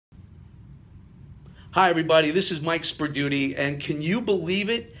Hi everybody, this is Mike Sperduti, and can you believe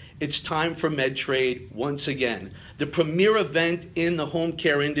it? It's time for Medtrade once again. The premier event in the home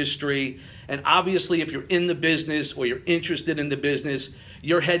care industry, and obviously if you're in the business or you're interested in the business,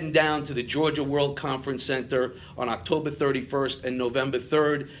 you're heading down to the Georgia World Conference Center on October 31st and November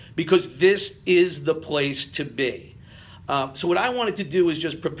 3rd, because this is the place to be. So what I wanted to do is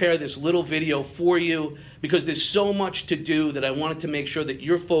just prepare this little video for you, because there's so much to do that I wanted to make sure that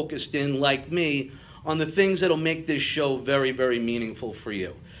you're focused in, like me, on the things that'll make this show very, very meaningful for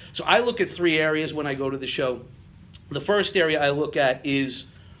you. So I look at three areas when I go to the show. The first area I look at is,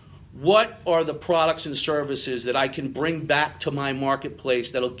 what are the products and services that I can bring back to my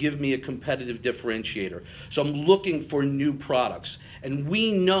marketplace that'll give me a competitive differentiator? So I'm looking for new products. And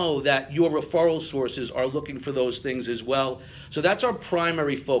we know that your referral sources are looking for those things as well. So that's our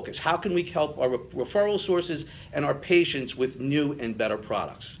primary focus. How can we help our referral sources and our patients with new and better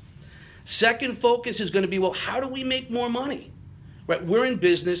products? Second focus is going to be, well, how do we make more money? Right? We're in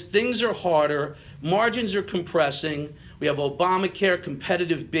business, things are harder, margins are compressing, we have Obamacare,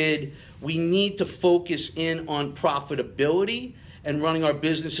 competitive bid. We need to focus in on profitability and running our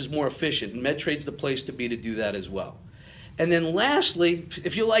businesses more efficient. And Medtrade's the place to be to do that as well. And then lastly,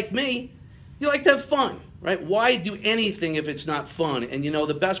 if you're like me, you like to have fun, right? Why do anything if it's not fun? And you know,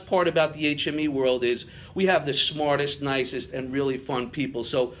 the best part about the HME world is we have the smartest, nicest, and really fun people.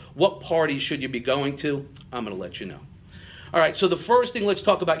 So what parties should you be going to? I'm going to let you know. All right, so the first thing, let's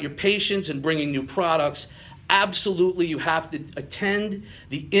talk about your patients and bringing new products. Absolutely, you have to attend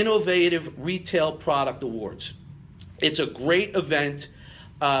the Innovative Retail Product Awards. It's a great event.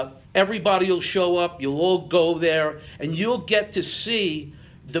 Everybody will show up, you'll all go there, and you'll get to see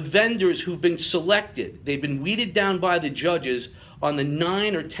the vendors who've been selected. They've been weeded down by the judges on the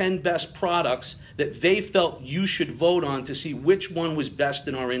 9 or 10 best products that they felt you should vote on to see which one was best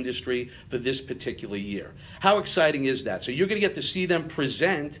in our industry for this particular year. How exciting is that? So you're going to get to see them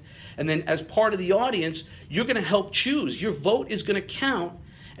present, and then as part of the audience, you're going to help choose. Your vote is going to count,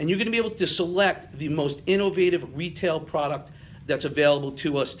 and you're going to be able to select the most innovative retail product that's available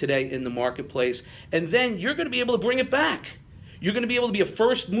to us today in the marketplace, and then you're going to be able to bring it back. You're going to be able to be a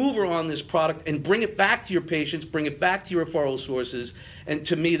first mover on this product and bring it back to your patients, bring it back to your referral sources, and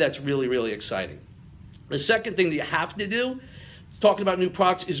to me, that's really, really exciting. The second thing that you have to do, talking about new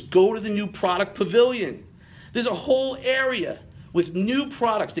products, is go to the new product pavilion. There's a whole area with new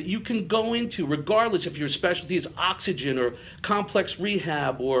products that you can go into, regardless if your specialty is oxygen or complex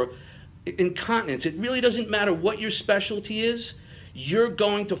rehab or incontinence. It really doesn't matter what your specialty is. You're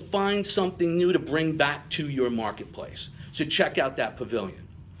going to find something new to bring back to your marketplace. So check out that pavilion.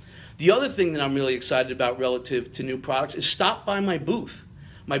 The other thing that I'm really excited about relative to new products is stop by my booth.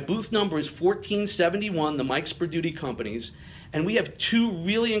 My booth number is 1471, the Mike Sperduti Companies, and we have two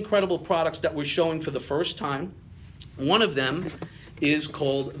really incredible products that we're showing for the first time. One of them is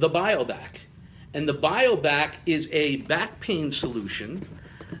called the BioBack. And the BioBack is a back pain solution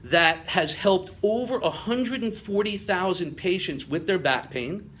that has helped over 140,000 patients with their back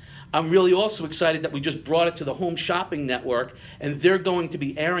pain. I'm really also excited that we just brought it to the Home Shopping Network, and they're going to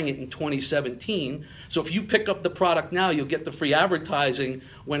be airing it in 2017. So if you pick up the product now, you'll get the free advertising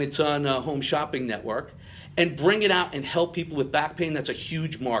when it's on Home Shopping Network, and bring it out and help people with back pain. That's a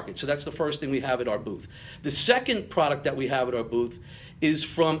huge market. So that's the first thing we have at our booth. The second product that we have at our booth is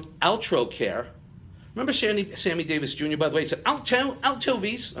from Care. Remember Sammy Davis Jr., by the way? He said, Alto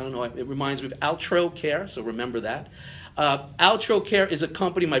Vis. I don't know, it reminds me of Care, so remember that. Care is a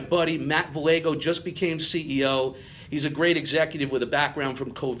company my buddy Matt Vallego just became CEO. He's a great executive with a background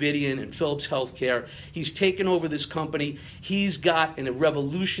from Covidien and Philips Healthcare. He's taken over this company. He's got a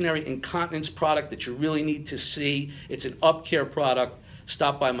revolutionary incontinence product that you really need to see. It's an UpCare product.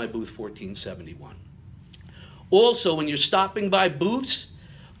 Stop by my booth 1471. Also, when you're stopping by booths,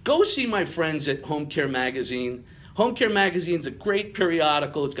 go see my friends at Home Care Magazine. Home Care Magazine is a great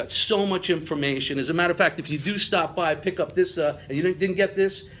periodical. It's got so much information. As a matter of fact, if you do stop by, pick up this, and you didn't get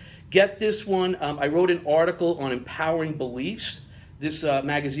this one. I wrote an article on empowering beliefs. This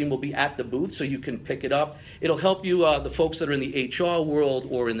magazine will be at the booth, so you can pick it up. It'll help you, the folks that are in the HR world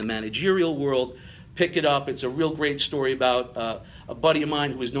or in the managerial world, pick it up. It's a real great story about a buddy of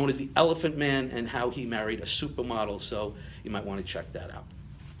mine who was known as the Elephant Man and how he married a supermodel, so you might want to check that out.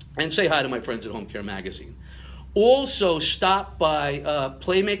 And say hi to my friends at Home Care Magazine. Also, stop by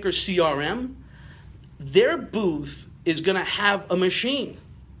Playmaker CRM. Their booth is going to have a machine,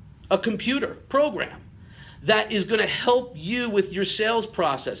 a computer program that is going to help you with your sales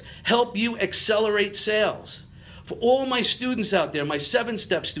process, help you accelerate sales. For all my students out there, my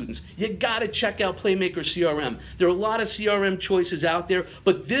 7-step students, you got to check out Playmaker CRM. There are a lot of CRM choices out there,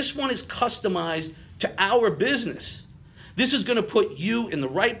 but this one is customized to our business. This is going to put you in the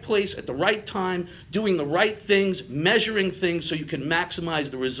right place at the right time, doing the right things, measuring things so you can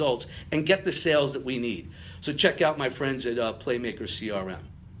maximize the results and get the sales that we need. So check out my friends at Playmaker CRM.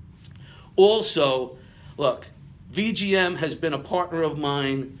 Also, look, VGM has been a partner of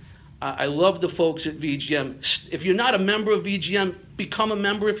mine. I love the folks at VGM. If you're not a member of VGM, become a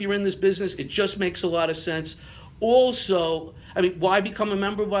member if you're in this business. It just makes a lot of sense. Also, I mean, why become a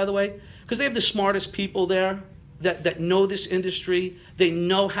member, by the way? Because they have the smartest people there that know this industry. They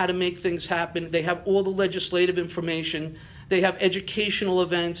know how to make things happen. They have all the legislative information. They have educational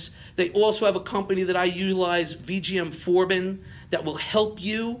events. They also have a company that I utilize, VGM Forbin, that will help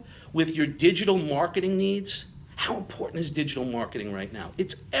you with your digital marketing needs. How important is digital marketing right now?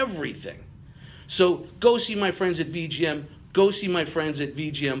 It's everything. So go see my friends at VGM. Go see my friends at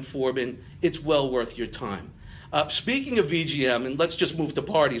VGM Forbin. It's well worth your time. Speaking of VGM, and let's just move to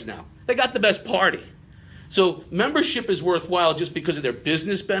parties now. They got the best party. So membership is worthwhile just because of their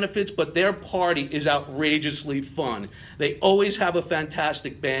business benefits, but their party is outrageously fun. They always have a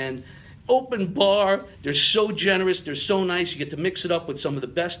fantastic band. Open bar, they're so generous, they're so nice. You get to mix it up with some of the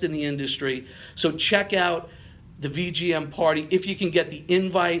best in the industry. So check out the VGM party if you can get the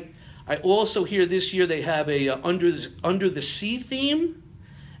invite. I also hear this year they have a under the sea theme.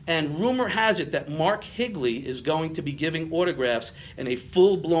 And rumor has it that Mark Higley is going to be giving autographs in a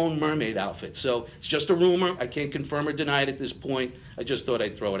full-blown mermaid outfit. So it's just a rumor. I can't confirm or deny it at this point. I just thought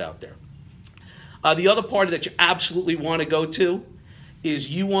I'd throw it out there. The other party that you absolutely want to go to is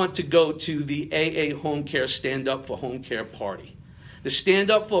you want to go to the AA Home Care Stand Up for Home Care party. The Stand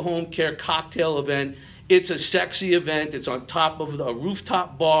Up for Home Care cocktail event, it's a sexy event. It's on top of a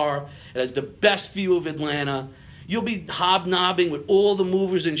rooftop bar. It has the best view of Atlanta. You'll be hobnobbing with all the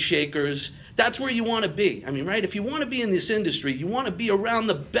movers and shakers. That's where you want to be. I mean, right? If you want to be in this industry, you want to be around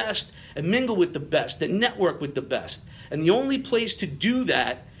the best and mingle with the best and network with the best. And the only place to do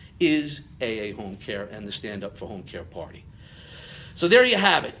that is AA Home Care and the Stand Up for Home Care party. So there you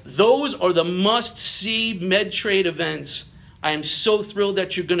have it. Those are the must-see Medtrade events. I am so thrilled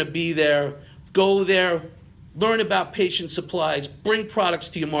that you're going to be there. Go there, learn about patient supplies, bring products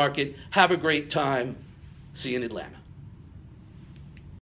to your market, have a great time. See you in Atlanta.